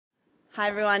Hi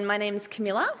everyone, my name's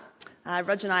Camilla.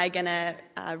 Roger and I are going to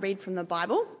read from the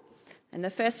Bible, and the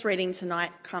first reading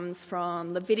tonight comes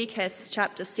from Leviticus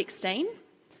chapter 16,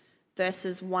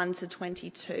 verses 1 to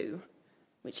 22,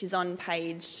 which is on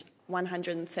page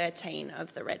 113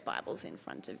 of the Red Bibles in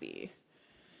front of you.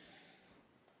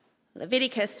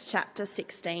 Leviticus chapter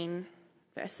 16,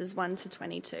 verses 1 to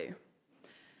 22.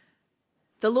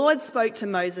 The Lord spoke to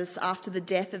Moses after the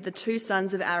death of the two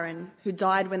sons of Aaron, who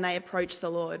died when they approached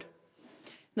the Lord.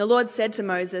 The Lord said to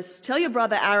Moses, "Tell your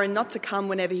brother Aaron not to come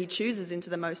whenever he chooses into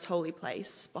the most holy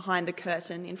place, behind the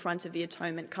curtain in front of the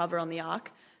atonement cover on the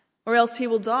ark, or else he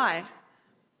will die,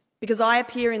 because I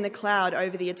appear in the cloud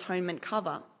over the atonement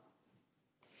cover.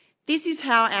 This is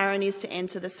how Aaron is to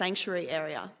enter the sanctuary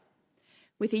area,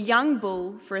 with a young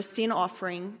bull for a sin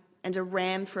offering and a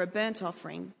ram for a burnt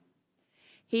offering.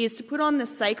 He is to put on the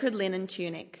sacred linen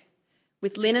tunic,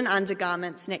 with linen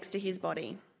undergarments next to his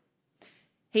body.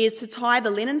 He is to tie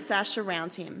the linen sash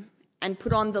around him and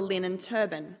put on the linen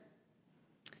turban.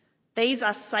 These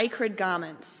are sacred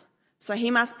garments, so he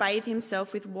must bathe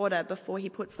himself with water before he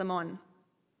puts them on.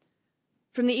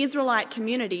 From the Israelite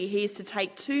community, he is to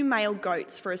take 2 male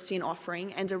goats for a sin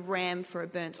offering and a ram for a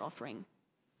burnt offering.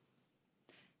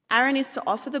 Aaron is to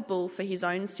offer the bull for his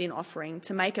own sin offering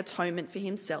to make atonement for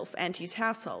himself and his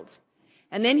household.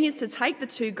 And then he is to take the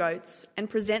 2 goats and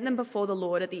present them before the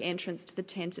Lord at the entrance to the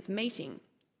tent of meeting.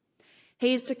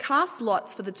 He is to cast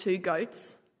lots for the 2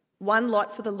 goats, 1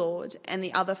 lot for the Lord and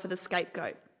the other for the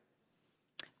scapegoat.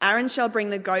 Aaron shall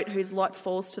bring the goat whose lot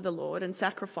falls to the Lord and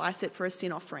sacrifice it for a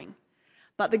sin offering.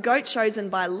 But the goat chosen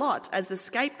by lot as the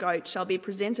scapegoat shall be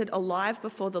presented alive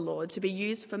before the Lord to be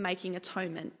used for making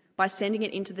atonement by sending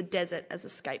it into the desert as a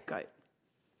scapegoat.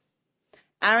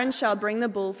 Aaron shall bring the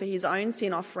bull for his own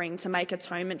sin offering to make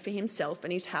atonement for himself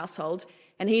and his household,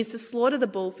 and he is to slaughter the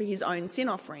bull for his own sin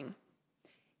offering.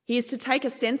 He is to take a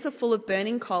censer full of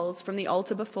burning coals from the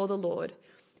altar before the Lord,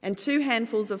 and 2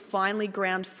 handfuls of finely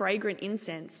ground fragrant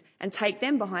incense, and take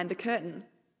them behind the curtain.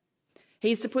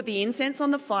 He is to put the incense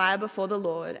on the fire before the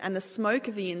Lord, and the smoke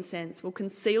of the incense will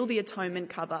conceal the atonement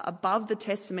cover above the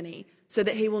testimony so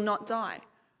that he will not die.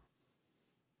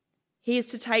 He is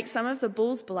to take some of the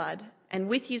bull's blood and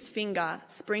with his finger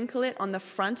sprinkle it on the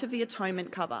front of the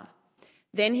atonement cover.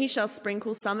 Then he shall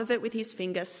sprinkle some of it with his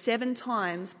finger 7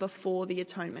 times before the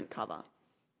atonement cover.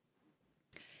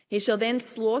 He shall then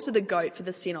slaughter the goat for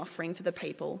the sin offering for the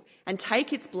people and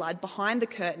take its blood behind the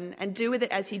curtain and do with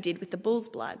it as he did with the bull's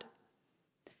blood.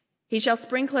 He shall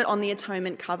sprinkle it on the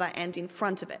atonement cover and in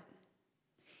front of it.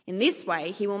 In this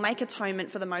way, he will make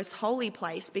atonement for the most holy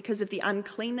place because of the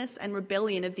uncleanness and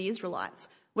rebellion of the Israelites,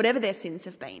 whatever their sins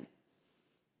have been.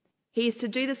 He is to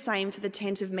do the same for the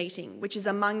tent of meeting, which is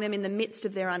among them in the midst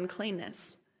of their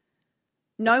uncleanness.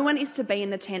 No one is to be in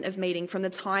the tent of meeting from the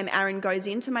time Aaron goes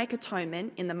in to make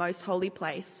atonement in the most holy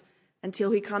place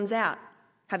until he comes out,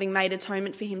 having made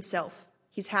atonement for himself,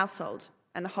 his household,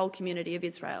 and the whole community of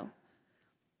Israel.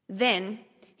 Then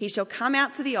he shall come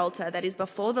out to the altar that is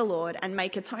before the Lord and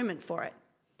make atonement for it.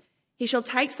 He shall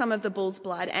take some of the bull's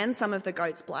blood and some of the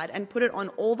goat's blood and put it on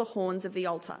all the horns of the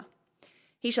altar.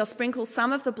 He shall sprinkle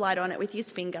some of the blood on it with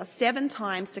his finger 7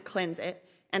 times to cleanse it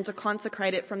and to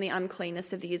consecrate it from the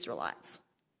uncleanness of the Israelites.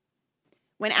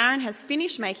 When Aaron has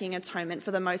finished making atonement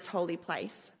for the most holy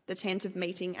place, the tent of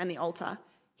meeting and the altar,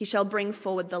 he shall bring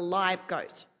forward the live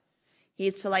goat. He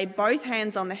is to lay both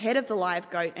hands on the head of the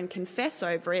live goat and confess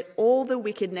over it all the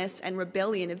wickedness and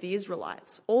rebellion of the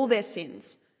Israelites, all their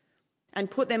sins,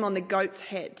 and put them on the goat's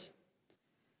head.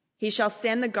 He shall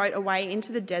send the goat away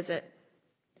into the desert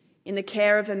in the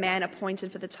care of a man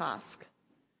appointed for the task.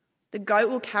 The goat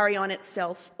will carry on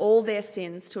itself all their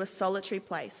sins to a solitary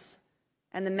place,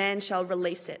 and the man shall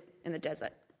release it in the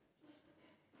desert."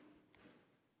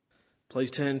 Please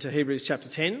turn to Hebrews chapter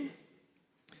 10,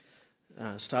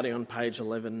 starting on page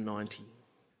 1190.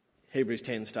 Hebrews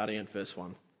 10, starting at verse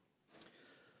 1.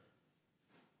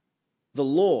 The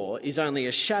law is only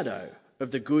a shadow of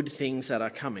the good things that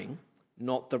are coming,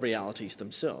 not the realities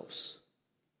themselves.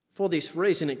 For this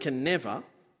reason, it can never,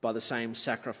 by the same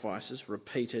sacrifices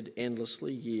repeated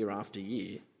endlessly year after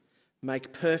year,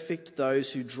 make perfect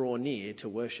those who draw near to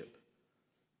worship.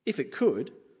 If it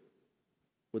could,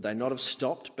 would they not have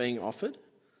stopped being offered?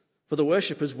 For the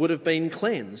worshippers would have been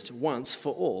cleansed once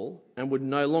for all and would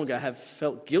no longer have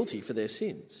felt guilty for their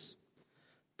sins.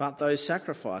 But those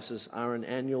sacrifices are an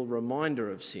annual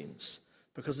reminder of sins,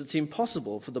 because it's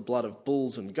impossible for the blood of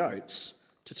bulls and goats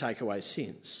to take away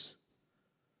sins.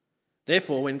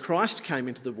 Therefore, when Christ came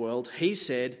into the world, he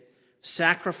said,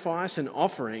 "Sacrifice and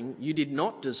offering you did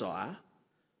not desire,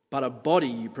 but a body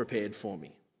you prepared for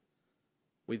me.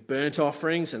 With burnt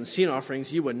offerings and sin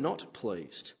offerings you were not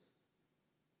pleased.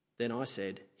 Then I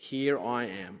said, Here I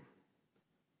am.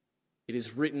 It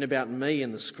is written about me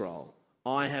in the scroll.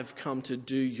 I have come to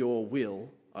do your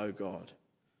will, O God.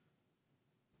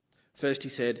 First he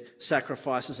said,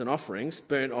 Sacrifices and offerings,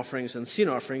 burnt offerings and sin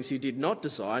offerings you did not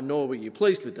desire, nor were you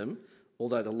pleased with them,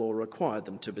 although the law required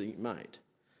them to be made.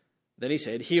 Then he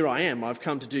said, Here I am, I've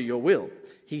come to do your will.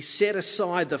 He set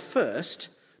aside the first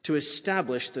to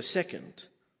establish the second.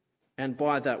 And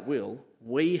by that will,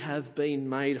 we have been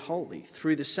made holy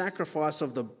through the sacrifice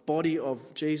of the body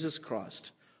of Jesus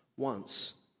Christ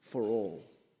once for all.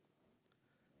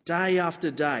 Day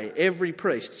after day, every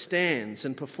priest stands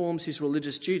and performs his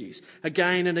religious duties.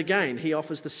 Again and again, he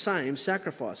offers the same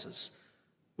sacrifices,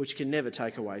 which can never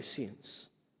take away sins.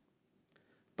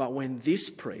 But when this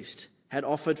priest had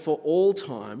offered for all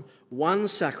time one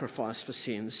sacrifice for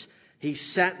sins, he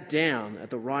sat down at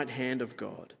the right hand of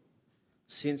God.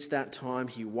 Since that time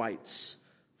he waits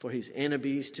for his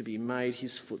enemies to be made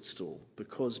his footstool,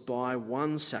 because by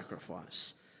one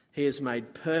sacrifice he has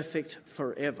made perfect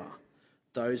forever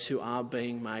those who are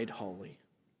being made holy.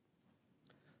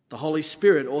 The Holy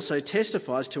Spirit also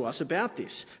testifies to us about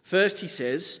this. First he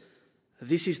says,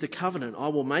 This is the covenant I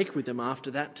will make with them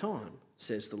after that time,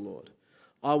 says the Lord.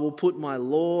 I will put my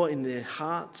law in their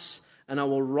hearts and I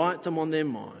will write them on their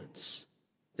minds.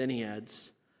 Then he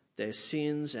adds, Their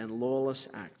sins and lawless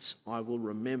acts I will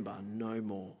remember no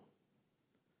more.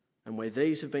 And where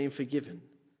these have been forgiven,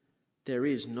 there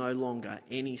is no longer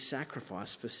any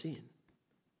sacrifice for sin.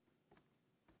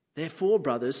 Therefore,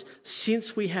 brothers,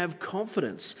 since we have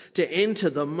confidence to enter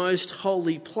the most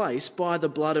holy place by the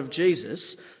blood of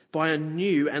Jesus, by a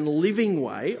new and living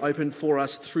way opened for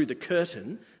us through the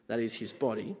curtain, that is his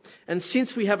body, and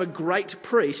since we have a great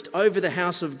priest over the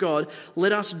house of God,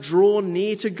 let us draw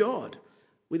near to God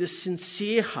with a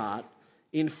sincere heart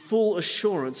in full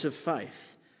assurance of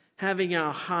faith, having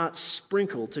our hearts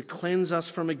sprinkled to cleanse us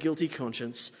from a guilty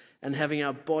conscience and having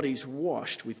our bodies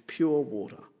washed with pure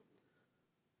water.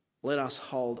 Let us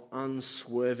hold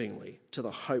unswervingly to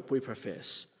the hope we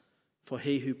profess, for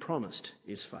he who promised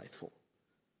is faithful.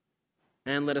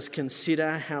 And let us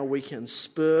consider how we can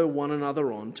spur one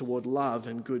another on toward love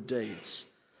and good deeds.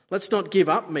 Let's not give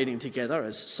up meeting together,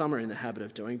 as some are in the habit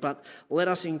of doing, but let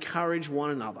us encourage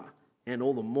one another, and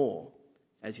all the more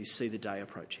as you see the day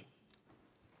approaching.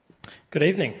 Good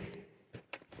evening.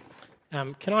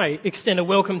 Can I extend a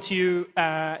welcome to you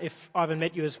if I haven't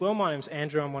met you as well? My name's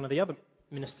Andrew. I'm one of the other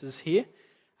ministers here.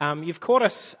 You've caught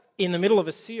us in the middle of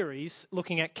a series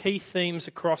looking at key themes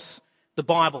across the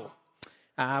Bible,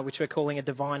 which we're calling a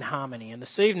divine harmony. And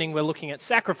this evening we're looking at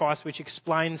sacrifice, which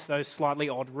explains those slightly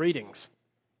odd readings.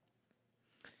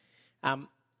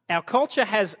 Our culture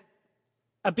has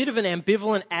a bit of an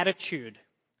ambivalent attitude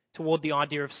toward the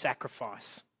idea of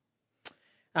sacrifice.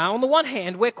 On the one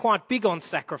hand, we're quite big on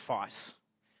sacrifice.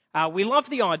 We love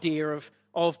the idea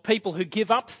of people who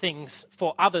give up things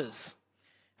for others,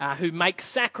 who make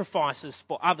sacrifices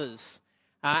for others.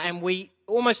 And we,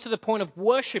 almost to the point of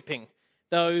worshipping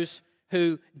those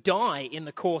who die in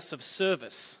the course of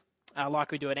service,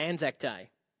 like we do at Anzac Day.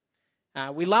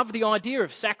 We love the idea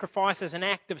of sacrifice as an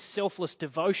act of selfless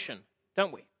devotion,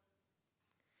 don't we?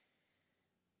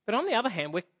 But on the other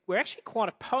hand, we're actually quite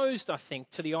opposed, I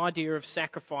think, to the idea of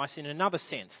sacrifice in another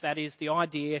sense. That is, the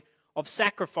idea of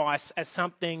sacrifice as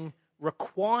something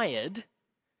required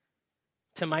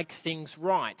to make things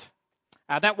right.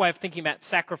 That way of thinking about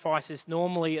sacrifice is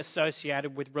normally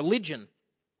associated with religion.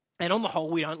 And on the whole,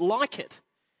 we don't like it.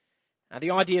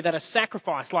 The idea that a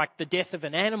sacrifice, like the death of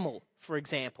an animal, for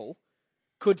example,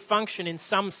 could function in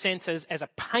some sense as a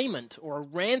payment or a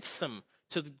ransom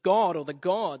to God or the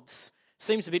gods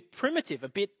seems a bit primitive, a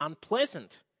bit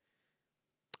unpleasant.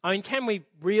 I mean, can we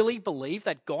really believe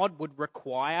that God would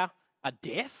require a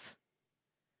death?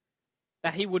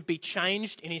 That he would be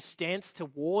changed in his stance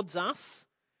towards us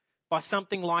by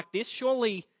something like this?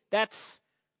 Surely that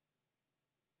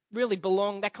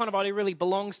kind of idea really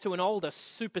belongs to an older,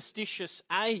 superstitious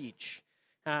age,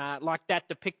 like that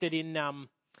depicted in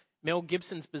Mel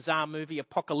Gibson's bizarre movie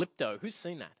Apocalypto. Who's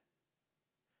seen that?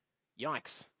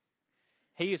 Yikes.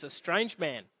 He is a strange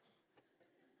man.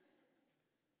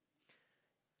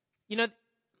 You know,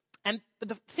 but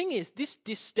the thing is, this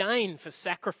disdain for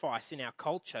sacrifice in our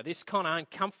culture, this kind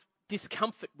of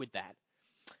discomfort with that,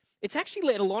 it's actually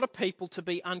led a lot of people to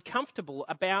be uncomfortable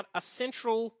about a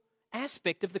central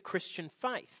aspect of the Christian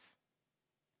faith.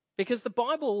 Because the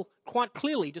Bible quite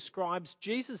clearly describes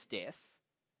Jesus' death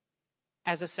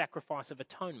as a sacrifice of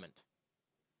atonement.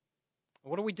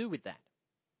 What do we do with that?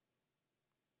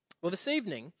 Well, this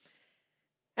evening,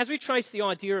 as we trace the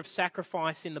idea of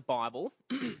sacrifice in the Bible,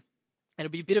 it'll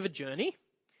be a bit of a journey,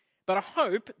 but I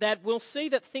hope that we'll see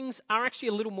that things are actually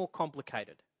a little more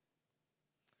complicated.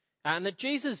 And that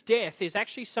Jesus' death is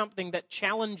actually something that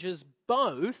challenges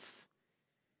both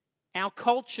our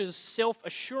culture's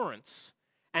self-assurance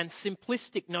and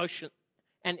simplistic notion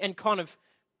and kind of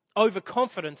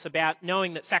overconfidence about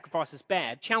knowing that sacrifice is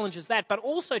bad, challenges that, but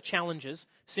also challenges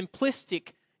simplistic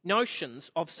notions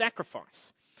of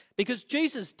sacrifice. Because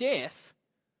Jesus' death,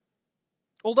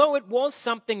 although it was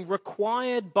something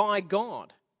required by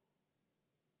God,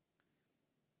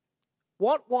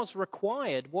 what was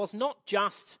required was not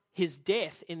just his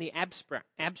death in the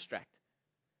abstract,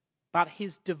 but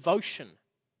his devotion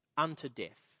unto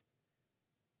death,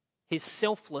 his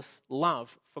selfless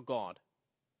love for God.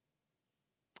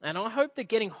 And I hope that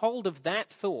getting hold of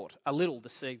that thought a little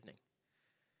this evening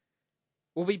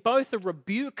will be both a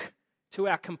rebuke to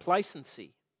our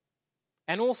complacency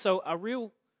and also a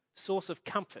real source of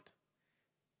comfort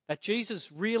that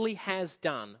Jesus really has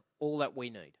done all that we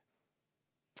need.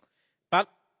 But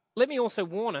let me also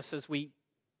warn us as we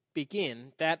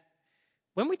begin that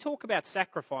when we talk about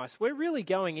sacrifice, we're really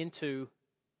going into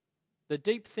the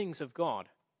deep things of God.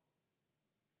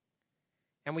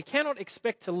 And we cannot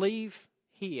expect to leave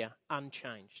here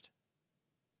unchanged.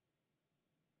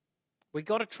 We've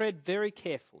got to tread very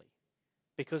carefully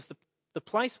because the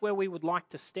place where we would like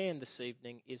to stand this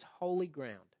evening is holy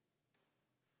ground.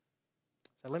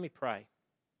 So let me pray.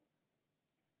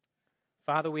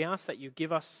 Father, we ask that you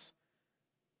give us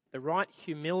the right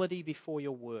humility before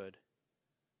your word,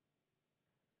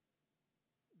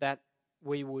 that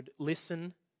we would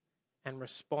listen and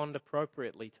respond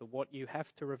appropriately to what you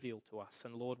have to reveal to us.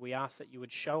 And Lord, we ask that you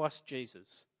would show us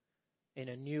Jesus in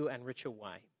a new and richer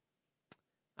way.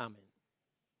 Amen.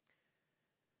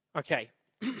 Okay.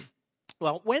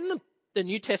 Well, when the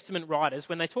New Testament writers,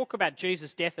 when they talk about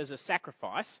Jesus' death as a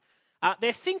sacrifice,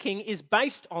 their thinking is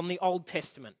based on the Old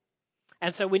Testament.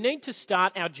 And so we need to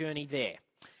start our journey there.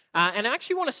 And I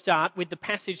actually want to start with the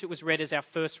passage that was read as our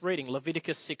first reading,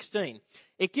 Leviticus 16.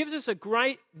 It gives us a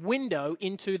great window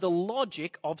into the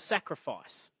logic of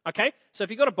sacrifice. Okay, so if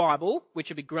you've got a Bible, which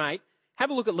would be great, have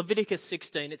a look at Leviticus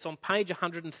 16. It's on page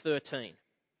 113.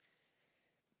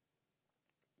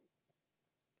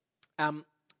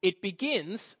 It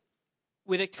begins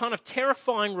with a kind of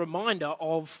terrifying reminder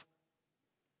of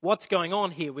what's going on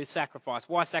here with sacrifice,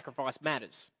 why sacrifice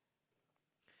matters.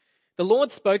 The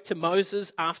Lord spoke to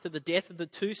Moses after the death of the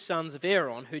two sons of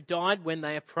Aaron who died when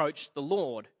they approached the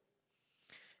Lord.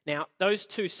 Now, those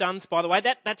two sons, by the way,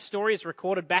 that story is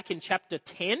recorded back in chapter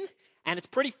 10, and it's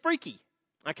pretty freaky,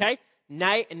 okay?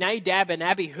 Nadab and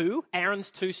Abihu,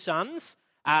 Aaron's two sons,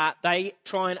 they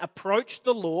try and approach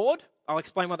the Lord. I'll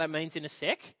explain what that means in a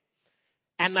sec.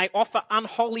 And they offer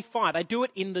unholy fire. They do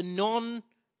it in the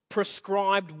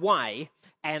non-prescribed way,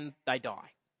 and they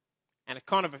die. And it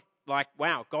kind of like,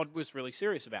 wow, God was really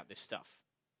serious about this stuff.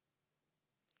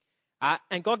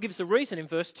 And God gives the reason in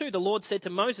verse 2. The Lord said to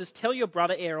Moses, tell your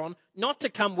brother Aaron not to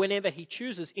come whenever he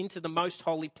chooses into the most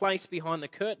holy place behind the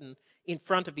curtain in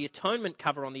front of the atonement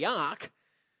cover on the ark.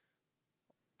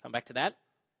 Come back to that.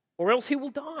 Or else he will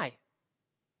die.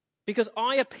 Because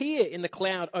I appear in the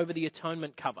cloud over the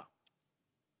atonement cover.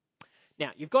 Now,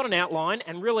 you've got an outline,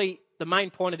 and really the main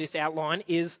point of this outline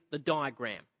is the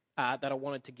diagram that I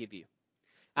wanted to give you.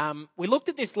 We looked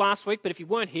at this last week, but if you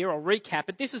weren't here, I'll recap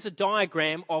it. This is a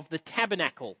diagram of the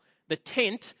tabernacle, the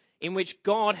tent in which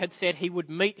God had said he would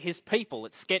meet his people.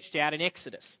 It's sketched out in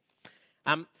Exodus.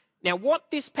 Now, what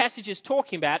this passage is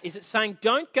talking about is it's saying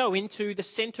don't go into the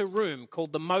center room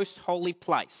called the most holy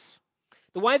place.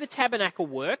 The way the tabernacle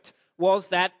worked was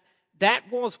that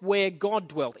was where God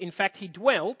dwelt. In fact, he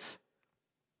dwelt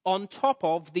on top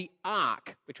of the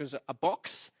ark, which was a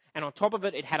box, and on top of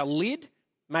it, it had a lid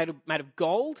made of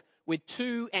gold with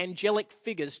two angelic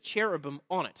figures, cherubim,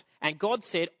 on it. And God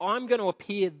said, I'm going to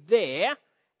appear there,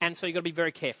 and so you've got to be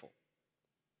very careful.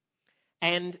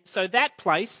 And so that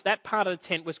place, that part of the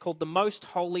tent was called the most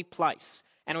holy place,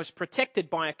 and it was protected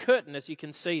by a curtain, as you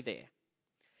can see there.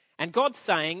 And God's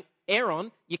saying,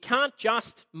 Aaron, you can't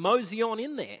just mosey on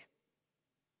in there,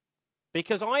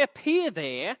 because I appear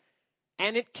there,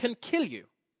 and it can kill you.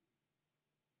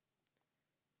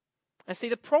 And see,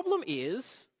 the problem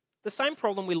is the same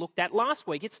problem we looked at last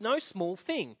week. It's no small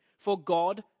thing for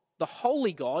God, the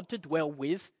holy God, to dwell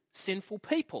with sinful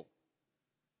people.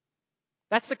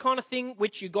 That's the kind of thing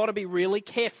which you've got to be really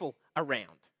careful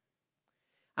around.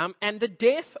 And the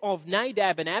death of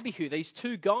Nadab and Abihu, these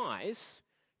two guys,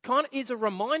 kind of is a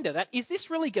reminder that, is this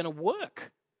really going to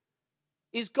work?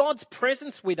 Is God's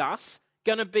presence with us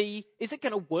going to be, is it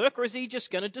going to work, or is he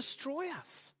just going to destroy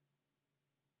us?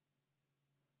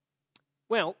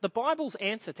 Well, the Bible's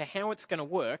answer to how it's going to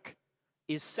work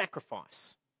is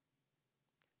sacrifice.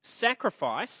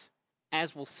 Sacrifice,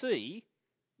 as we'll see,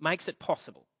 makes it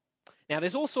possible. Now,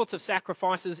 there's all sorts of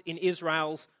sacrifices in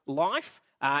Israel's life.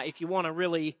 If you want a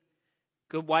really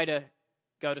good way to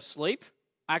go to sleep,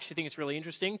 I actually think it's really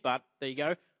interesting, but there you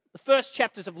go. The first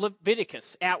chapters of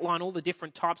Leviticus outline all the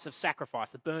different types of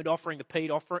sacrifice: the burnt offering,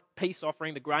 the peace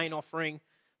offering, the grain offering,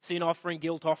 sin offering,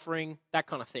 guilt offering, that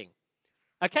kind of thing.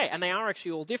 Okay, and they are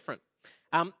actually all different.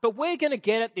 But we're going to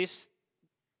get at this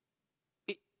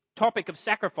topic of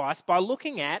sacrifice by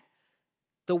looking at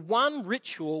the one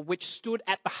ritual which stood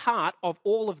at the heart of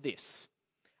all of this.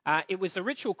 It was a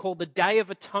ritual called the Day of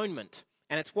Atonement,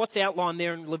 and it's what's outlined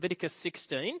there in Leviticus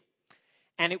 16.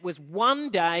 And it was one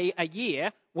day a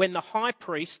year when the high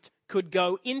priest could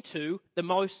go into the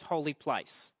most holy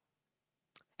place.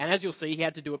 And as you'll see, he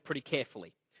had to do it pretty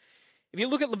carefully. If you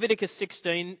look at Leviticus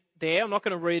 16 there, I'm not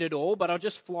going to read it all, but I'll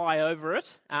just fly over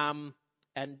it and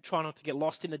try not to get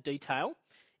lost in the detail.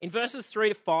 In verses 3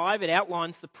 to 5, it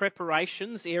outlines the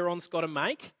preparations Aaron's got to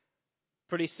make.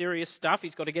 Pretty serious stuff.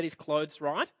 He's got to get his clothes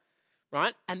right?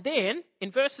 And then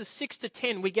in verses 6 to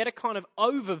 10, we get a kind of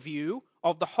overview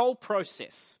of the whole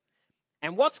process.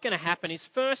 And what's going to happen is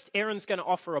first Aaron's going to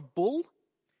offer a bull,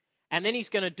 and then he's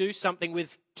going to do something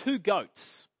with 2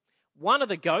 goats. One of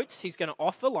the goats he's going to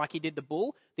offer like he did the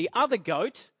bull. The other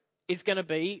goat is going to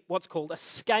be what's called a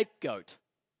scapegoat.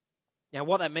 Now,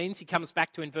 what that means, he comes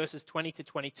back to in verses 20 to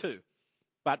 22.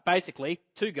 But basically,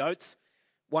 2 goats,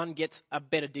 one gets a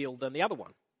better deal than the other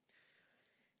one.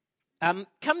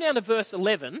 Come down to verse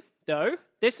 11, though.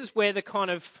 This is where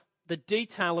the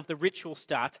detail of the ritual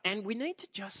starts, and we need to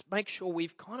just make sure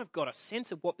we've kind of got a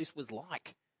sense of what this was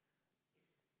like.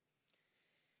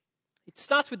 It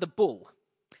starts with the bull.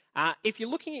 If you're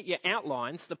looking at your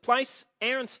outlines, the place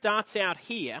Aaron starts out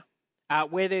here,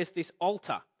 where there's this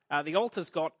altar. The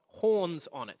altar's got horns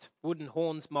on it, wooden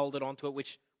horns molded onto it,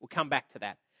 which we'll come back to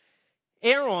that.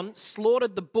 Aaron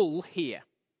slaughtered the bull here.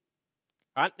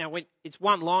 Right? Now, it's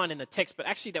one line in the text, but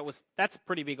actually that's a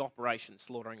pretty big operation,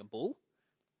 slaughtering a bull.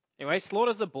 Anyway,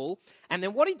 slaughters the bull, and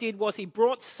then what he did was he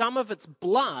brought some of its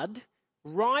blood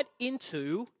right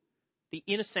into the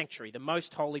inner sanctuary, the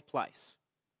most holy place.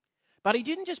 But he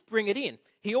didn't just bring it in.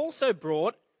 He also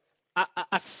brought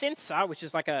a censer, which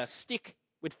is like a stick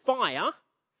with fire,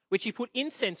 which he put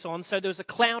incense on, so there was a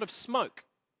cloud of smoke.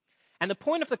 And the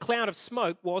point of the cloud of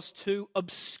smoke was to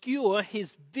obscure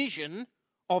his vision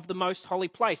of the most holy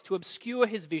place, to obscure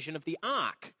his vision of the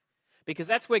ark, because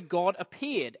that's where God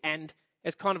appeared, and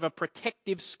as kind of a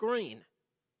protective screen.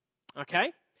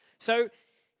 Okay? So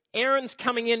Aaron's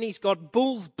coming in, he's got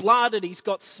bull's blood, and he's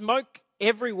got smoke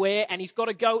everywhere, and he's got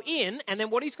to go in, and then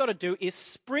what he's got to do is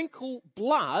sprinkle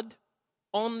blood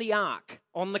on the ark,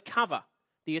 on the cover,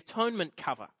 the atonement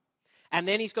cover. And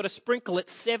then he's got to sprinkle it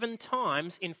 7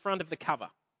 times in front of the cover.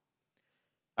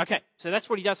 Okay, so that's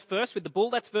what he does first with the bull.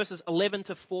 That's verses 11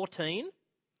 to 14.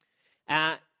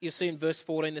 You'll see in verse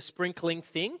 14 the sprinkling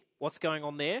thing. What's going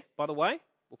on there, by the way?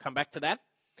 We'll come back to that.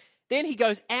 Then he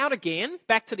goes out again,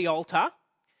 back to the altar.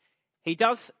 He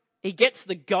gets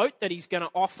the goat that he's going to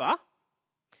offer.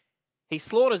 He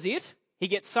slaughters it. He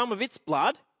gets some of its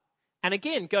blood. And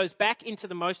again, goes back into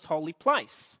the most holy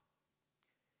place.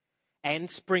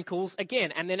 And sprinkles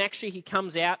again. And then actually he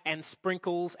comes out and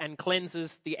sprinkles and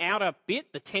cleanses the outer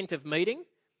bit, the tent of meeting.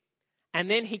 And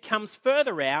then he comes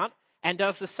further out and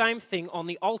does the same thing on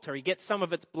the altar. He gets some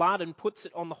of its blood and puts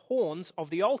it on the horns of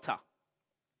the altar.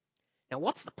 Now,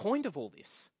 what's the point of all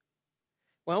this?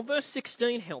 Well, verse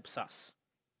 16 helps us.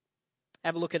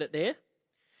 Have a look at it there.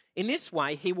 In this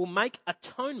way, he will make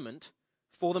atonement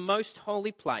for the most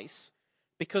holy place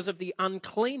because of the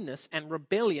uncleanness and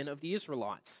rebellion of the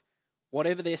Israelites,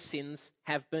 whatever their sins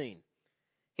have been.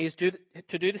 He is to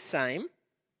do the same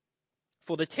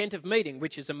for the tent of meeting,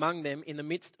 which is among them in the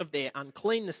midst of their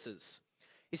uncleannesses.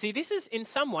 You see, this is in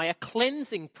some way a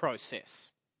cleansing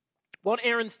process. What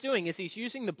Aaron's doing is he's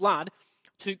using the blood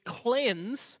to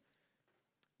cleanse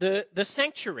the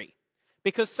sanctuary,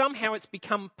 because somehow it's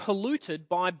become polluted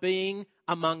by being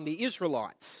among the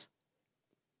Israelites.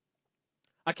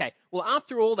 Okay, well,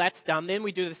 after all that's done, then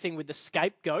we do the thing with the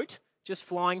scapegoat, just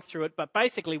flying through it. But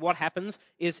basically what happens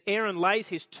is Aaron lays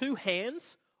his 2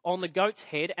 hands on the goat's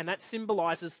head, and that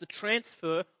symbolizes the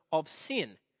transfer of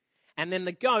sin. And then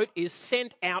the goat is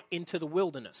sent out into the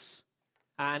wilderness.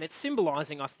 And it's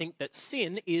symbolizing, I think, that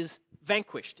sin is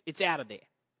vanquished. It's out of there.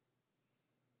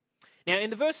 Now,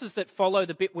 in the verses that follow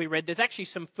the bit we read, there's actually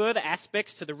some further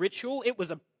aspects to the ritual.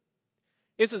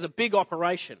 This was a big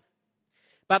operation.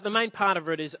 But the main part of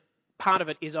it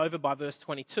is over by verse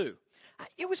 22.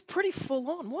 It was pretty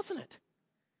full on, wasn't it?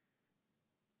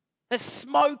 There's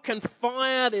smoke and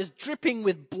fire, there's dripping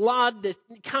with blood,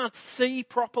 you can't see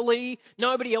properly,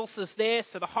 nobody else is there,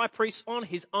 so the high priest's on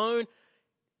his own.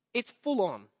 It's full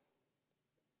on.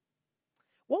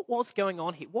 What was going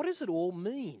on here? What does it all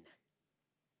mean?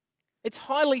 It's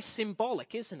highly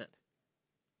symbolic, isn't it?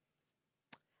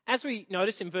 As we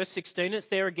notice in verse 16, it's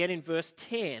there again in verse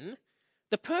 10,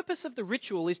 the purpose of the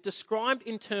ritual is described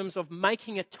in terms of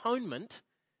making atonement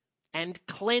and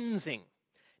cleansing.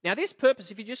 Now, this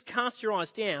purpose, if you just cast your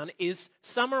eyes down, is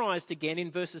summarized again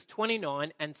in verses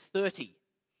 29 and 30.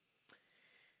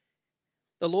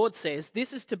 The Lord says,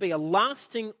 "This is to be a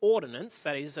lasting ordinance,"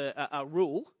 that is a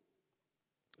rule,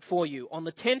 "for you. On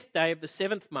the 10th day of the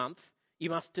 7th month, you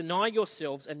must deny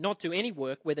yourselves and not do any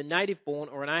work, whether native born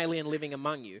or an alien living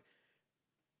among you."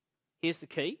 Here's the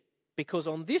key. "Because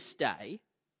on this day,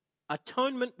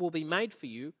 atonement will be made for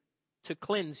you to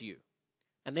cleanse you.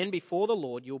 And then before the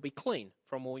Lord, you'll be clean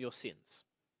from all your sins."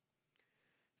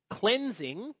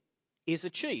 Cleansing is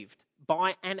achieved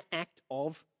by an act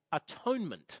of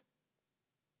atonement.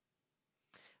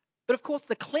 But of course,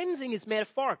 the cleansing is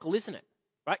metaphorical, isn't it?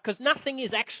 Right? Because nothing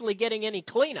is actually getting any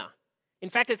cleaner. In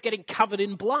fact, it's getting covered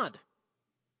in blood.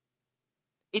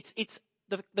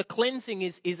 The cleansing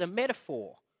is a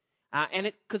metaphor,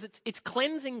 because it's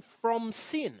cleansing from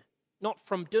sin, not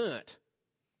from dirt,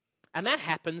 and that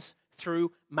happens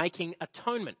through making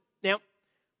atonement. Now,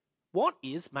 what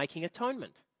is making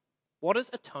atonement? What does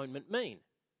atonement mean?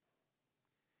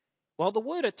 Well, the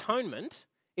word atonement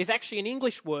is actually an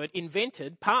English word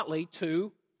invented partly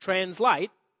to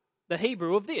translate the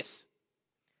Hebrew of this.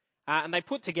 And they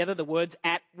put together the words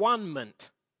at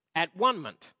one-ment. And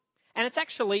it's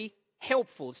actually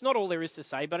helpful. It's not all there is to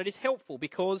say, but it is helpful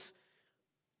because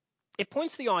it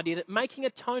points to the idea that making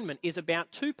atonement is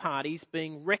about two parties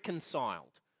being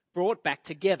reconciled, brought back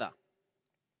together.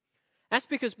 That's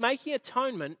because making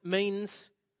atonement means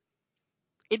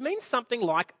something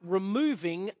like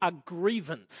removing a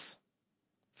grievance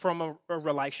from a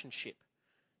relationship.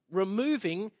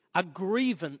 Removing a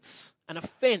grievance, an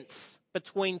offense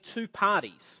between two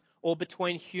parties or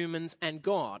between humans and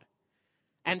God.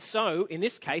 And so, in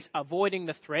this case, avoiding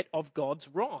the threat of God's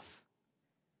wrath.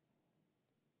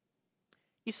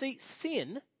 You see,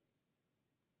 sin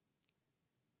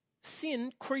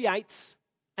creates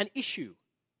an issue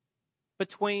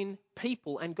between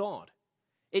people and God.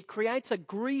 It creates a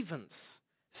grievance,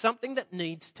 something that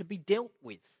needs to be dealt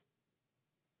with.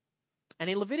 And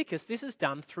in Leviticus, this is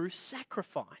done through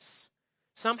sacrifice.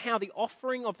 Somehow the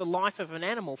offering of the life of an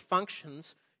animal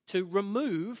functions to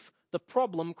remove the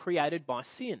problem created by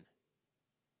sin.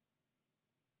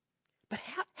 But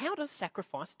how does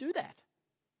sacrifice do that?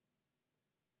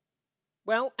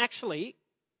 Well, actually,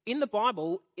 in the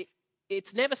Bible,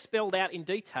 it's never spelled out in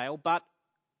detail, but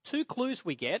two clues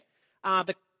we get are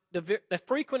the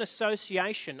frequent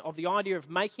association of the idea of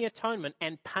making atonement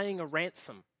and paying a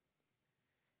ransom.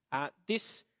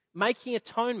 This making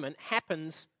atonement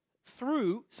happens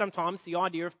through sometimes the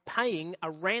idea of paying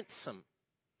a ransom,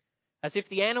 as if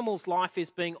the animal's life is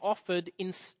being offered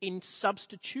in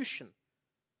substitution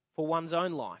for one's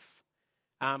own life.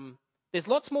 There's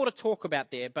lots more to talk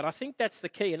about there, but I think that's the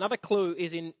key. Another clue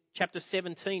is in chapter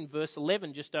 17, verse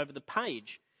 11, just over the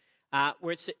page,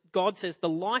 where God says, "The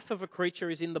life of a creature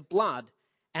is in the blood,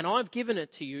 and I've given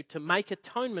it to you to make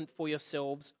atonement for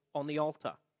yourselves on the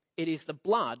altar." It is the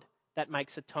blood that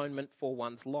makes atonement for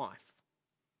one's life.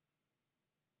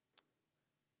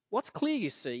 What's clear, you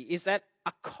see, is that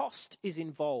a cost is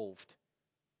involved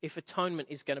if atonement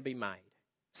is going to be made.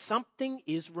 Something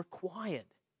is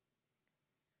required.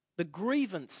 The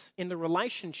grievance in the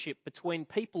relationship between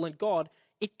people and God,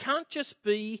 it can't just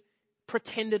be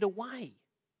pretended away.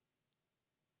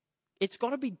 It's got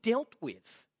to be dealt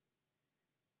with.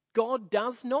 God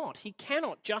does not, he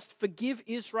cannot just forgive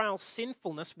Israel's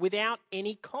sinfulness without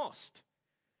any cost,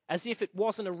 as if it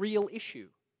wasn't a real issue.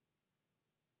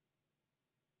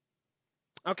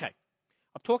 Okay,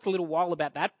 I've talked a little while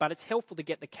about that, but it's helpful to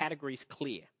get the categories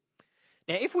clear.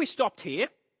 Now, if we stopped here,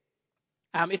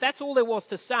 if that's all there was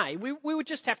to say, we would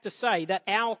just have to say that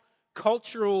our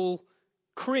cultural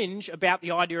cringe about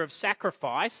the idea of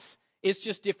sacrifice is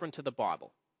just different to the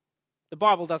Bible. The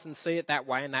Bible doesn't see it that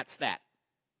way, and that's that.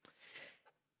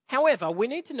 However, we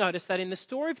need to notice that in the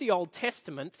story of the Old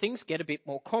Testament, things get a bit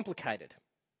more complicated.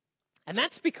 And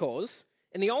that's because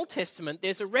in the Old Testament,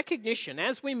 there's a recognition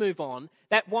as we move on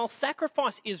that while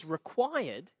sacrifice is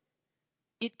required,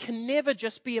 it can never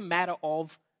just be a matter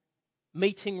of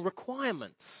meeting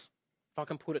requirements, if I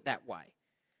can put it that way.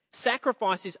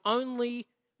 Sacrifice is only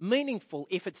meaningful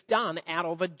if it's done out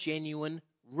of a genuine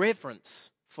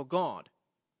reverence for God.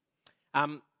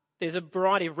 There's a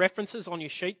variety of references on your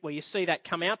sheet where you see that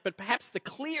come out, but perhaps the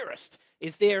clearest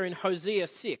is there in Hosea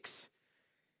 6,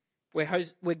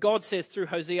 where God says through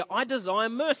Hosea, I desire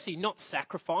mercy, not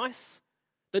sacrifice,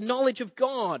 the knowledge of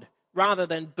God rather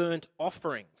than burnt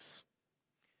offerings.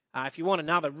 If you want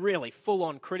another really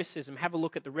full-on criticism, have a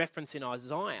look at the reference in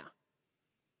Isaiah.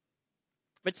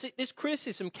 But see, this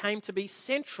criticism came to be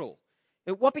central.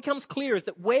 What becomes clear is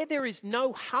that where there is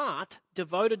no heart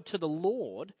devoted to the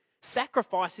Lord,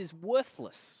 sacrifice is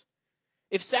worthless.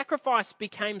 If sacrifice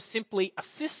became simply a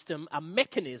system, a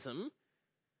mechanism,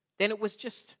 then it was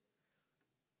just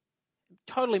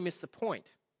totally missed the point.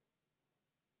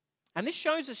 And this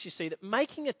shows us, you see, that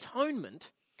making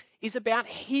atonement is about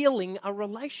healing a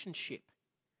relationship.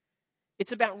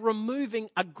 It's about removing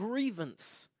a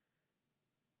grievance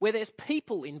where there's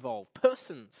people involved,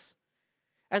 persons.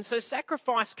 And so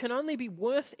sacrifice can only be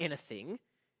worth anything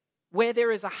where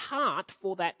there is a heart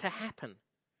for that to happen.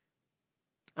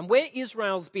 And where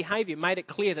Israel's behavior made it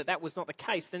clear that that was not the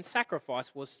case, then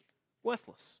sacrifice was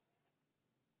worthless.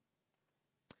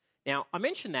 Now, I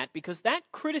mention that because that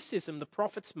criticism the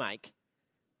prophets make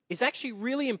is actually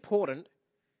really important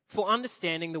for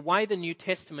understanding the way the New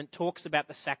Testament talks about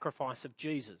the sacrifice of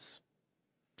Jesus.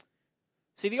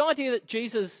 See, the idea that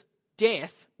Jesus'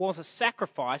 death was a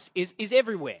sacrifice is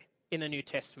everywhere in the New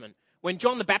Testament. When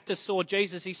John the Baptist saw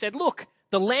Jesus, he said, look,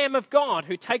 the Lamb of God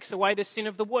who takes away the sin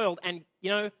of the world. And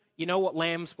you know what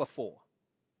lambs were for.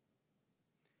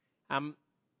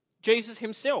 Jesus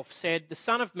himself said, the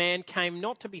Son of Man came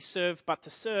not to be served, but to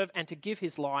serve and to give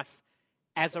his life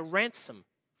as a ransom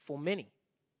for many.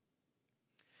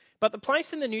 But the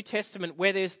place in the New Testament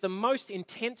where there's the most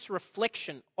intense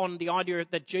reflection on the idea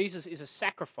that Jesus is a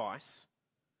sacrifice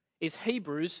is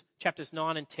Hebrews chapters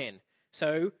 9 and 10.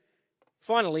 So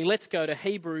finally, let's go to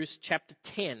Hebrews chapter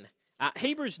 10.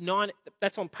 Hebrews 9,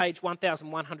 that's on page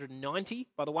 1190,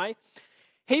 by the way.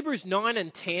 Hebrews 9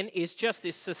 and 10 is just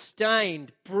this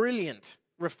sustained, brilliant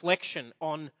reflection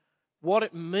on what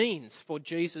it means for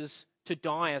Jesus to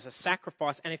die as a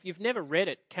sacrifice. And if you've never read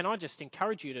it, can I just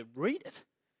encourage you to read it?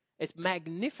 It's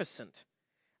magnificent.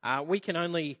 We can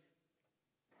only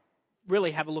really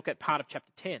have a look at part of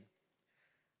chapter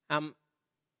 10.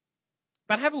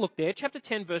 But have a look there. Chapter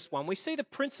 10, verse 1. We see the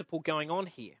principle going on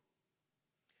here.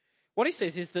 What he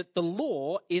says is that the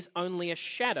law is only a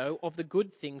shadow of the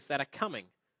good things that are coming,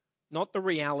 not the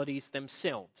realities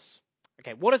themselves.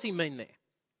 Okay, what does he mean there?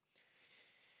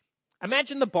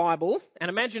 Imagine the Bible, and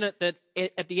imagine it that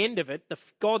at the end of it,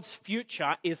 God's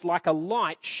future is like a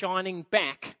light shining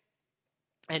back.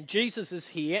 And Jesus is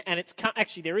here, and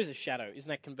actually there is a shadow. Isn't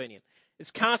that convenient?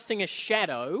 It's casting a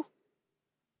shadow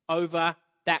over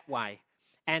that way.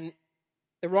 And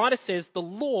the writer says the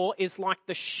law is like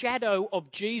the shadow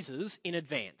of Jesus in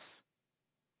advance.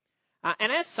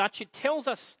 And as such, it tells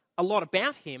us a lot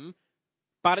about him,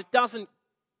 but it doesn't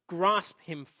grasp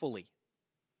him fully.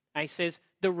 And he says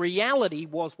the reality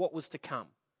was what was to come,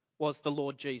 was the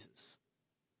Lord Jesus.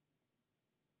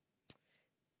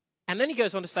 And then he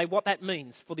goes on to say what that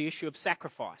means for the issue of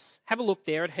sacrifice. Have a look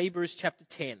there at Hebrews chapter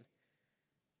 10.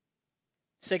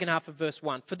 Second half of verse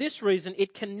 1. For this reason,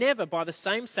 it can never, by the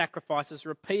same sacrifices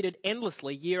repeated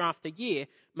endlessly year after year,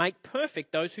 make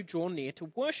perfect those who draw near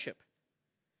to worship.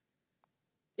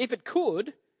 If it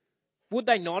could, would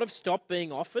they not have stopped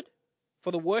being offered?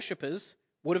 For the worshippers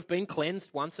would have been cleansed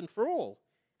once and for all,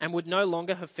 and would no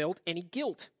longer have felt any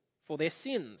guilt for their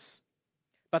sins.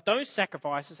 But those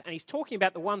sacrifices, and he's talking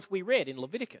about the ones we read in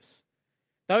Leviticus,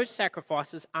 those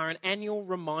sacrifices are an annual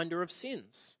reminder of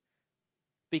sins,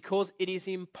 because it is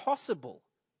impossible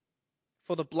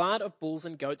for the blood of bulls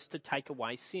and goats to take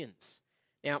away sins.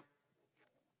 Now,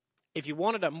 if you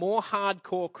wanted a more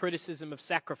hardcore criticism of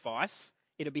sacrifice,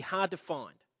 it'd be hard to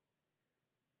find.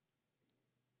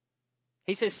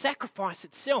 He says sacrifice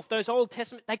itself, those Old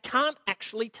Testament, they can't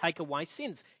actually take away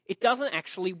sins. It doesn't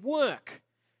actually work.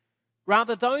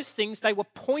 Rather, those things, they were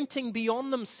pointing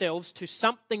beyond themselves to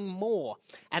something more.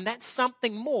 And that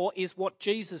something more is what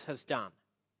Jesus has done.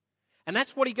 And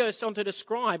that's what he goes on to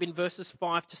describe in verses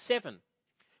 5 to 7.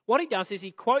 What he does is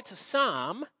he quotes a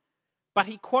psalm, but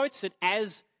he quotes it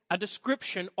as a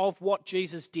description of what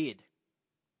Jesus did.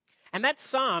 And that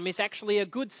psalm is actually a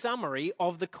good summary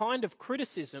of the kind of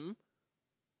criticism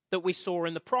that we saw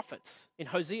in the prophets, in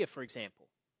Hosea, for example.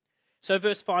 So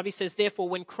verse 5, he says, therefore,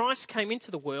 when Christ came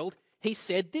into the world, he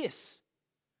said this,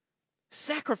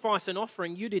 sacrifice and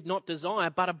offering you did not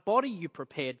desire, but a body you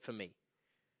prepared for me.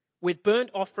 With burnt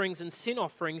offerings and sin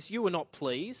offerings you were not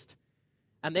pleased.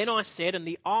 And then I said, and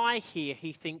the I here,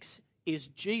 he thinks, is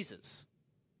Jesus.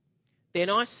 Then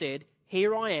I said,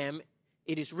 Here I am.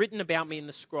 It is written about me in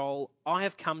the scroll. I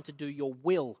have come to do your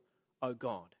will, O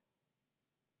God.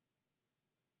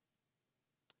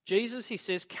 Jesus, he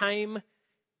says, came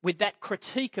with that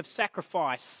critique of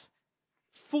sacrifice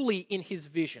fully in his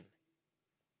vision.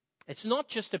 It's not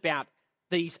just about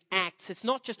these acts. It's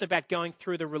not just about going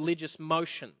through the religious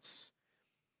motions.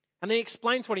 And then he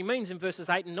explains what he means in verses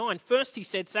 8 and 9. First he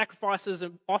said, sacrifices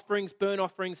and offerings, burnt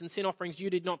offerings and sin offerings you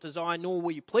did not desire, nor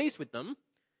were you pleased with them.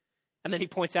 And then he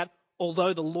points out,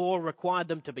 although the law required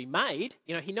them to be made,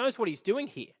 he knows what he's doing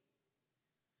here.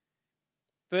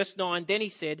 Verse 9, then he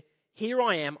said, Here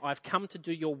I am, I've come to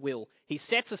do your will. He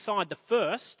sets aside the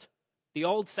first, the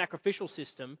old sacrificial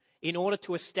system, in order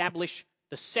to establish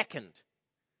the second.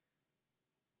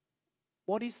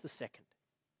 What is the second?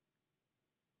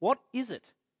 What is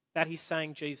it that he's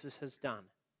saying Jesus has done?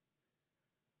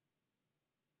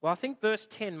 Well, I think verse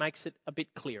 10 makes it a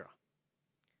bit clearer.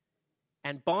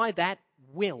 And by that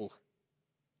will,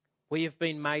 we have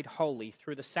been made holy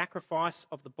through the sacrifice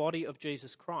of the body of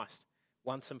Jesus Christ,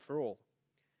 once and for all.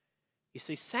 You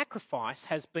see, sacrifice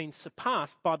has been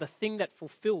surpassed by the thing that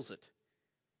fulfills it,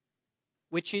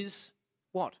 which is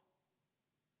what?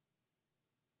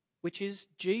 Which is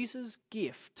Jesus'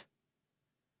 gift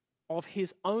of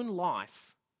his own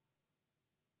life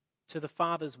to the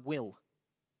Father's will.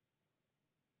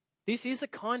 This is a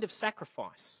kind of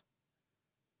sacrifice,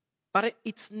 but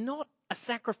it's not a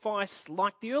sacrifice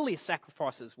like the earlier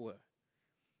sacrifices were.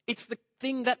 It's the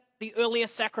thing that the earlier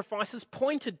sacrifices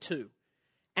pointed to,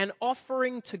 an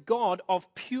offering to God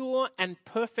of pure and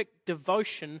perfect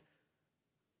devotion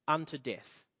unto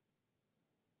death.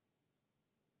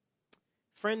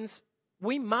 Friends,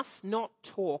 we must not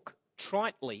talk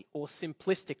tritely or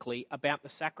simplistically about the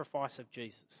sacrifice of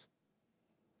Jesus.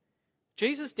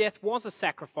 Jesus' death was a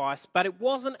sacrifice, but it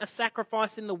wasn't a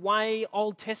sacrifice in the way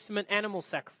Old Testament animal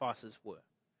sacrifices were.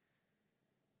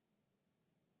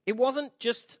 It wasn't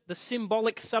just the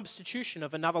symbolic substitution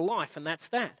of another life, and that's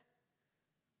that.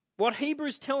 What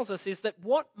Hebrews tells us is that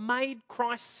what made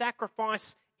Christ's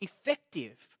sacrifice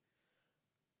effective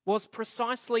was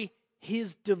precisely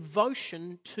his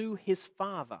devotion to his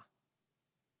Father,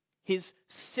 his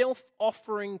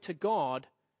self-offering to God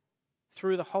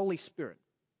through the Holy Spirit.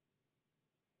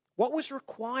 What was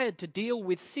required to deal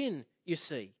with sin, you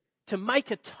see, to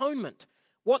make atonement,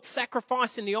 what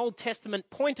sacrifice in the Old Testament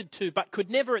pointed to but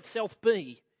could never itself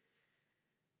be,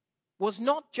 was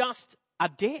not just a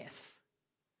death,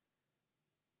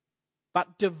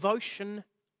 but devotion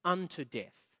unto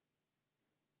death.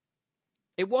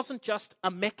 It wasn't just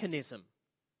a mechanism.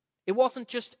 It wasn't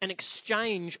just an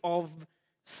exchange of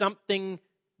something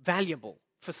valuable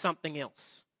for something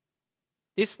else.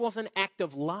 This was an act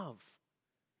of love.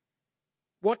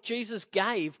 What Jesus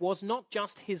gave was not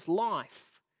just his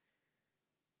life,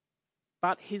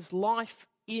 but his life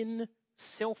in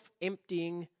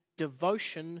self-emptying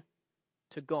devotion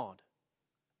to God.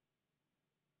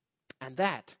 And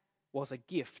that was a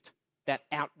gift that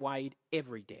outweighed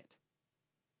every debt.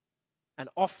 An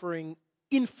offering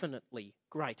infinitely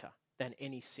greater than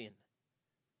any sin.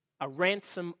 A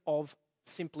ransom of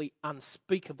simply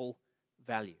unspeakable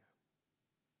value.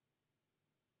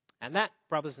 And that,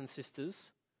 brothers and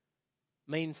sisters,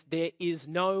 means there is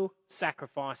no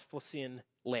sacrifice for sin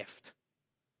left.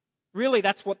 Really,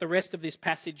 that's what the rest of this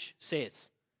passage says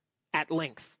at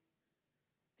length.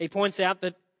 He points out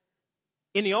that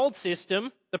in the old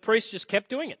system, the priests just kept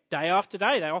doing it. Day after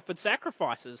day, they offered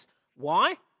sacrifices.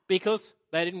 Why? Because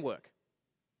they didn't work.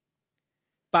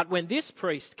 But when this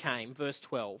priest came, verse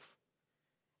 12,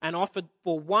 and offered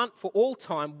for all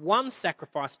time one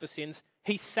sacrifice for sins,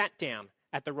 he sat down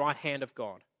at the right hand of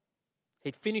God.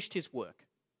 He'd finished his work.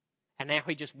 And now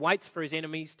he just waits for his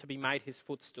enemies to be made his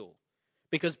footstool.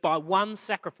 Because by one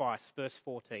sacrifice, verse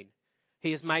 14,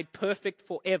 he has made perfect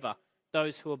forever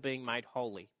those who are being made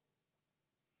holy.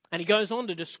 And he goes on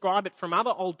to describe it from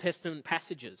other Old Testament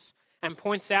passages and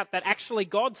points out that actually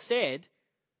God said,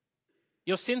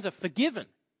 your sins are forgiven.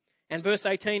 And verse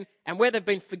 18, and where they've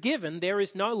been forgiven, there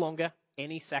is no longer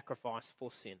any sacrifice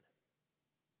for sin.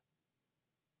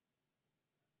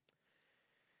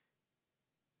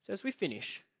 So as we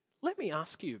finish, let me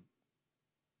ask you,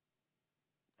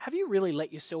 have you really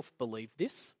let yourself believe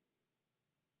this?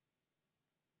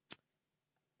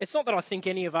 It's not that I think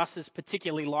any of us is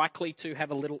particularly likely to have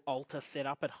a little altar set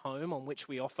up at home on which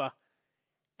we offer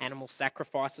animal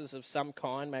sacrifices of some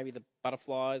kind, maybe the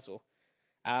butterflies, or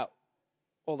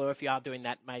although if you are doing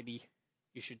that, maybe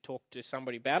you should talk to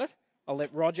somebody about it. I'll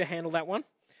let Roger handle that one.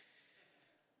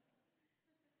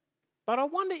 But I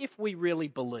wonder if we really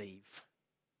believe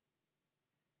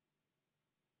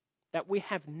that we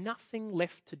have nothing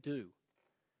left to do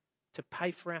to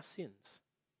pay for our sins.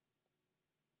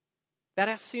 That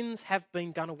our sins have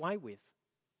been done away with.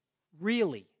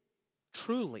 Really,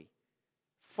 truly,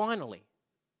 finally,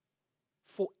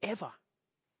 forever.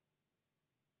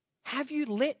 Have you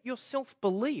let yourself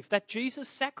believe that Jesus'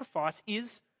 sacrifice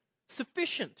is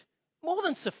sufficient? More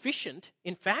than sufficient,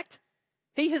 in fact.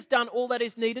 He has done all that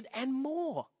is needed and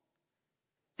more.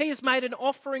 He has made an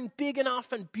offering big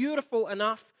enough and beautiful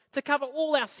enough to cover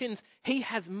all our sins. He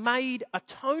has made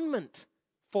atonement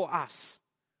for us.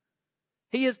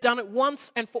 He has done it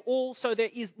once and for all, so there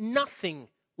is nothing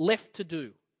left to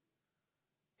do.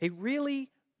 He really,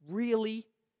 really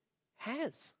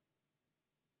has.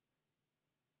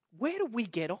 Where do we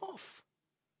get off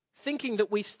thinking that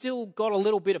we still got a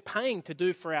little bit of paying to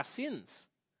do for our sins?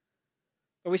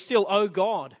 Or we still owe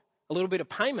God a little bit of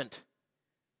payment?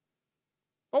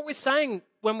 What we're saying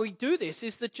when we do this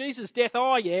is that Jesus' death,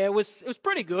 it was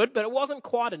pretty good, but it wasn't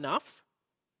quite enough.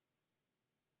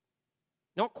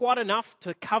 Not quite enough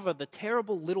to cover the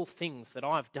terrible little things that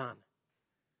I've done.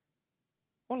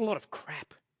 What a lot of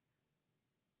crap.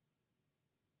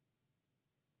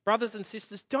 Brothers and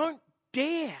sisters, don't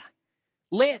dare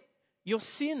let your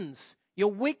sins,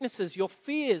 your weaknesses, your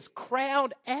fears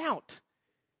crowd out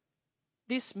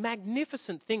this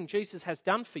magnificent thing Jesus has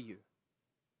done for you.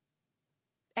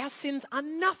 Our sins are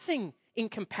nothing in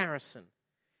comparison.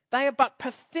 They are but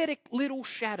pathetic little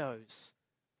shadows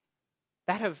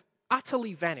that have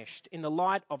utterly vanished in the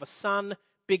light of a sun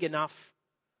big enough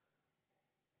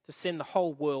to send the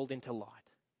whole world into light.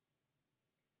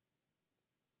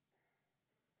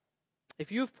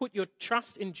 If you have put your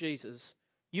trust in Jesus,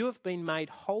 you have been made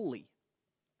holy,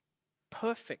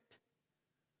 perfect.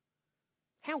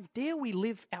 How dare we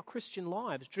live our Christian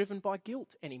lives driven by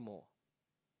guilt anymore?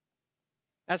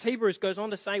 As Hebrews goes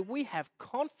on to say, we have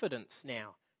confidence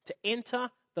now to enter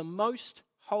the most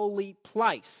holy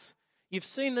place. You've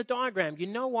seen the diagram. You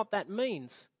know what that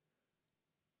means.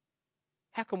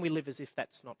 How can we live as if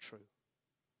that's not true?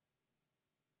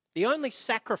 The only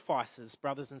sacrifices,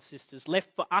 brothers and sisters, left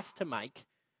for us to make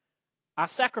are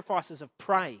sacrifices of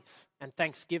praise and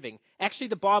thanksgiving. Actually,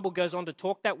 the Bible goes on to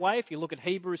talk that way. If you look at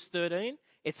Hebrews 13,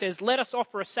 it says, let us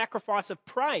offer a sacrifice of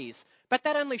praise. But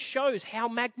that only shows how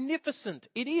magnificent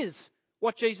it is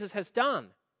what Jesus has done.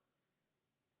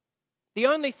 The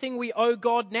only thing we owe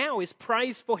God now is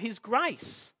praise for his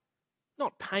grace,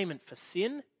 not payment for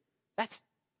sin. That's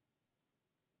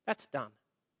done.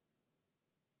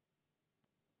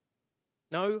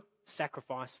 No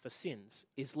sacrifice for sins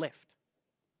is left.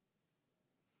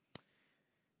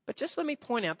 But just let me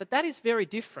point out that is very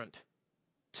different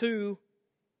to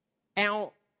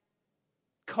our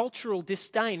cultural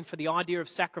disdain for the idea of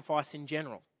sacrifice in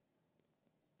general.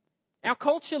 Our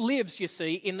culture lives, you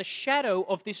see, in the shadow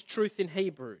of this truth in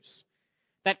Hebrews,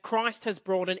 that Christ has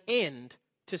brought an end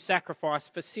to sacrifice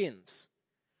for sins.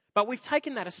 But we've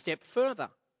taken that a step further.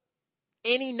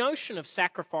 Any notion of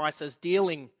sacrifice as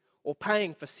dealing or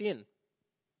paying for sin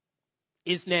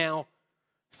is now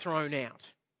thrown out.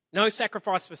 No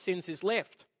sacrifice for sins is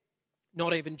left,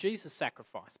 not even Jesus'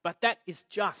 sacrifice. But that is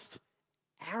just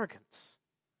arrogance.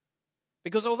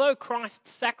 Because although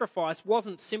Christ's sacrifice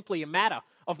wasn't simply a matter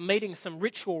of meeting some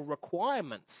ritual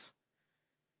requirements,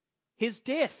 his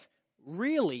death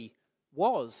really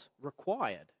was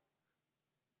required.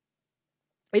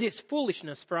 It is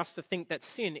foolishness for us to think that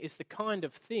sin is the kind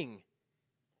of thing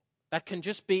that can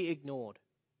just be ignored.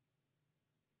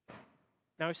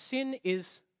 Now, sin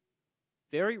is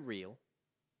very real,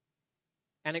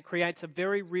 and it creates a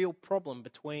very real problem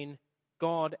between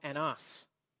God and us,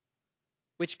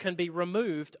 which can be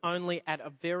removed only at a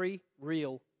very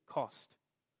real cost.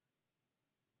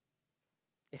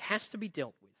 It has to be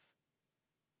dealt with,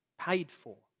 paid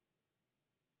for.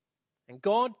 And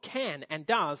God can and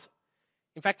does,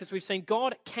 in fact, as we've seen,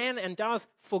 God can and does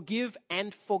forgive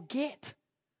and forget.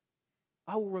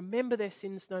 I will remember their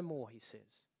sins no more, he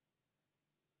says.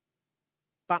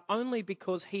 But only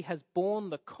because he has borne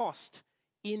the cost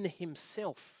in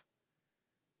himself,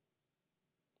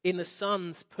 in the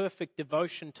Son's perfect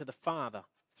devotion to the Father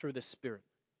through the Spirit.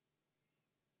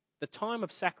 The time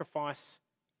of sacrifice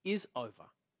is over,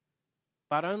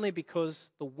 but only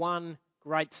because the one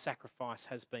great sacrifice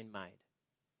has been made.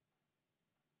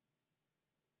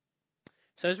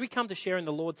 So as we come to share in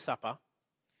the Lord's Supper,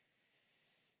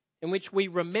 in which we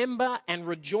remember and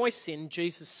rejoice in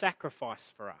Jesus'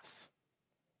 sacrifice for us,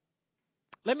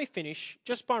 let me finish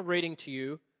just by reading to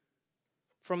you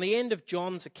from the end of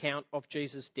John's account of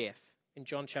Jesus' death in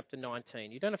John chapter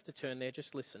 19. You don't have to turn there,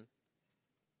 just listen.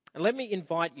 And let me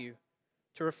invite you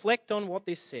to reflect on what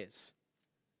this says.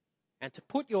 and to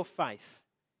put your faith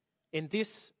in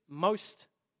this most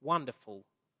wonderful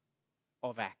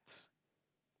of acts.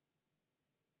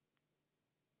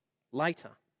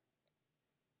 Later,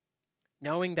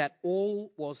 knowing that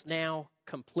all was now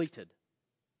completed,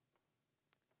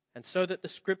 and so that the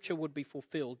scripture would be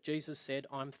fulfilled, Jesus said,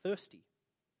 "I'm thirsty."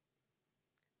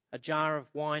 A jar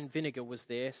of wine vinegar was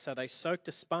there, so they soaked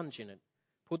a sponge in it,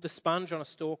 put the sponge on a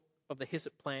stalk of the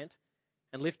hyssop plant,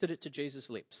 and lifted it to Jesus'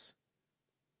 lips.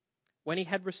 When he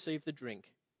had received the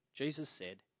drink, Jesus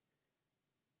said,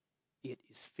 "It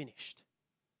is finished."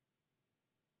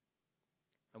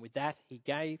 And with that, he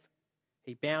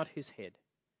bowed his head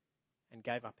and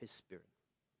gave up his spirit.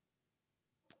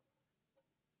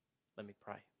 Let me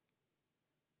pray.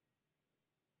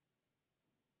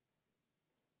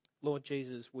 Lord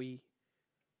Jesus, we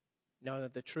know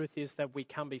that the truth is that we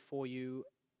come before you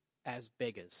as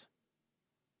beggars.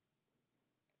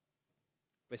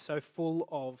 We're so full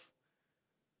of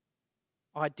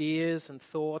ideas and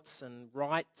thoughts and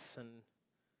rights, and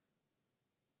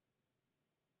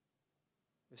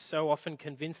we're so often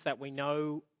convinced that we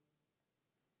know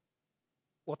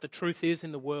what the truth is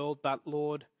in the world, but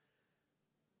Lord,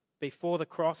 before the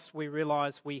cross we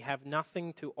realize we have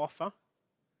nothing to offer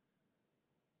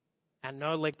and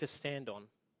no leg to stand on.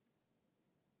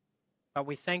 But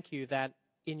we thank you that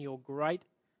in your great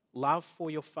love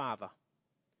for your Father,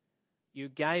 you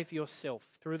gave yourself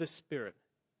through the Spirit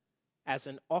as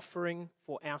an offering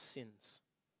for our sins.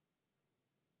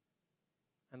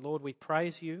 And Lord, we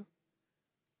praise you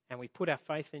and we put our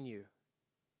faith in you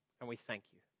and we thank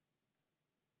you.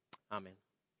 Amen.